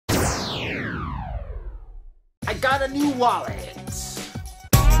got a new wallet.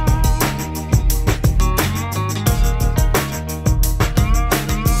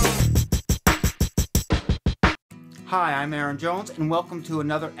 Hi, I'm Aaron Jones, and welcome to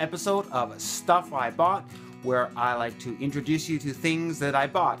another episode of Stuff I Bought, where I like to introduce you to things that I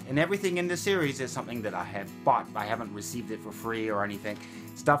bought. And everything in this series is something that I have bought. I haven't received it for free or anything.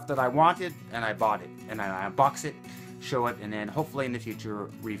 Stuff that I wanted, and I bought it. And I unbox it, show it, and then hopefully in the future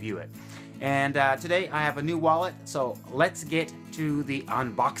review it. And today I have a new wallet, so let's get to the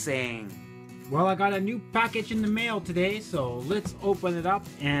unboxing. Well, I got a new package in the mail today, so let's open it up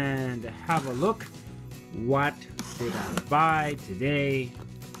and have a look. What did I buy today?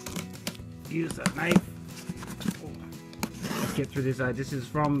 Use a knife. Let's get through this. This is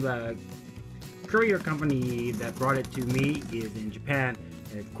from the courier company that brought it to me. Is in Japan,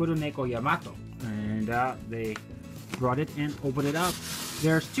 Kuruneko Yamato, and they brought it and opened it up.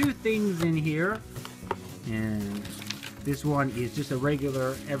 There's two things in here, and this one is just a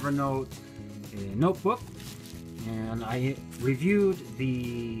regular Evernote notebook, and I reviewed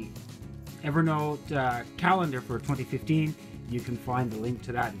the Evernote calendar for 2015. You can find the link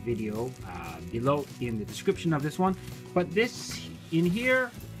to that video below in the description of this one. But this in here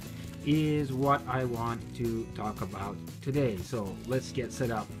is what I want to talk about today. So let's get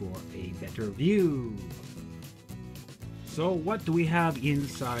set up for a better view. So what do we have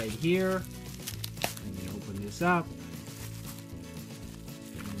inside here? Let me open this up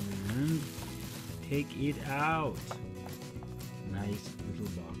and take it out. Nice little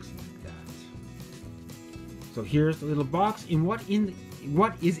box like that. So here's the little box, and what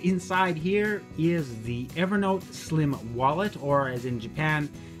is inside here is the Evernote Slim Wallet, or as in Japan,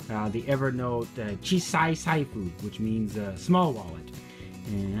 the Evernote Chisai Saifu, which means small wallet.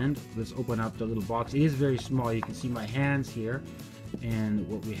 And let's open up the little box. It is very small. You can see my hands here, and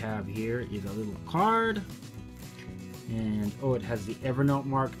what we have here is a little card, and oh, it has the Evernote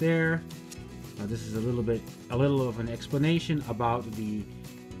mark there. This is a little of an explanation about the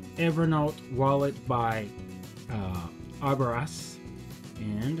Evernote wallet by abrAsus,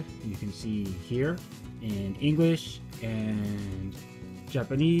 and you can see here in English and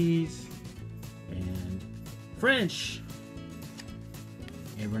Japanese and French,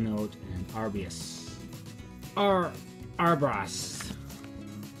 Evernote and abrAsus,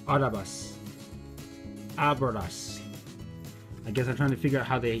 abrAsus. I guess I'm trying to figure out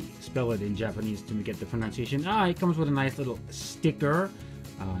how they spell it in Japanese to get the pronunciation. It comes with a nice little sticker,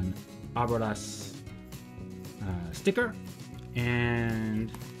 an abrAsus sticker,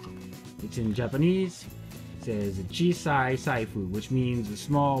 and it's in Japanese. It says Chisai Saifu, which means a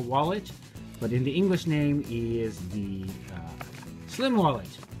small wallet, but in the English name is the Slim Wallet.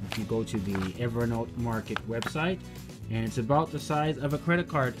 If you go to the Evernote Market website, and it's about the size of a credit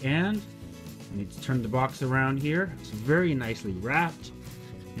card, and I need to turn the box around here. It's very nicely wrapped,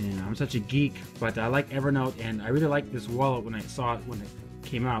 and I'm such a geek, but I like Evernote, and I really liked this wallet when I saw it when it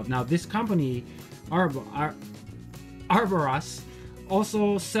came out. Now this company, abrAsus,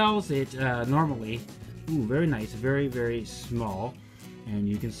 also sells it normally. Ooh, very nice, very, very small. And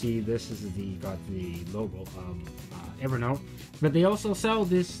you can see this is got the logo of Evernote. But they also sell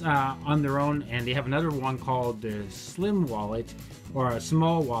this on their own, and they have another one called the Slim Wallet, or a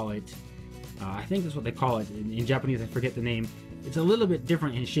small wallet. I think that's what they call it. In Japanese, I forget the name. It's a little bit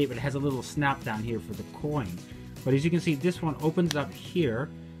different in shape. It has a little snap down here for the coin. But as you can see, this one opens up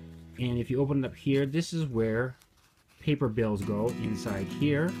here. And if you open it up here, this is where paper bills go inside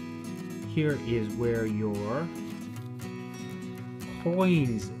here. Here is where your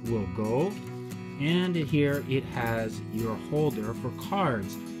coins will go. And here it has your holder for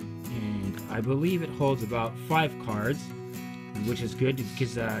cards. And I believe it holds about 5 cards, which is good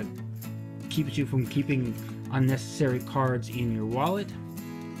because keeps you from keeping unnecessary cards in your wallet.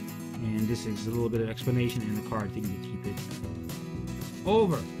 And this is a little bit of explanation in the card thing to keep it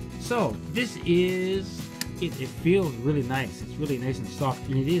over. So this is it feels really nice. It's really nice and soft,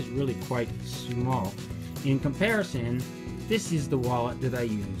 and it is really quite small. In comparison, this is the wallet that I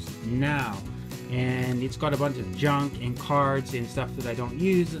use now, and it's got a bunch of junk and cards and stuff that I don't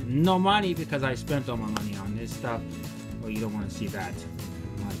use. No money, because I spent all my money on this stuff. Well, you don't want to see that.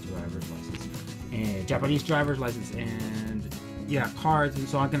 My driver's license and Japanese driver's license, and yeah, cards. And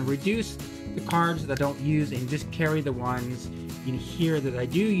so I'm going to reduce the cards that I don't use and just carry the ones in here that I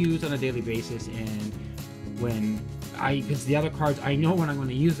do use on a daily basis. And because the other cards, I know when I'm going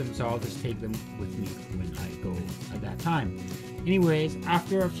to use them, so I'll just take them with me when I go at that time. Anyways,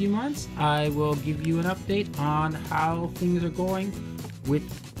 after a few months, I will give you an update on how things are going with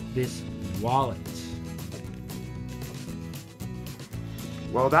this wallet.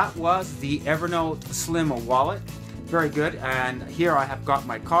 Well, that was the Evernote Slim Wallet. Very good. And here I have got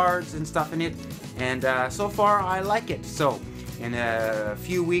my cards and stuff in it. And so far I like it. So in a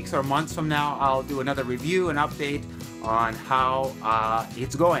few weeks or months from now, I'll do another review and update on how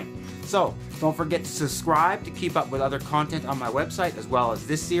it's going. So don't forget to subscribe to keep up with other content on my website as well as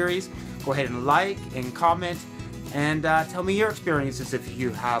this series. Go ahead and like and comment and tell me your experiences if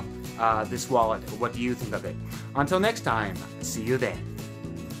you have this wallet. What do you think of it? Until next time, see you then.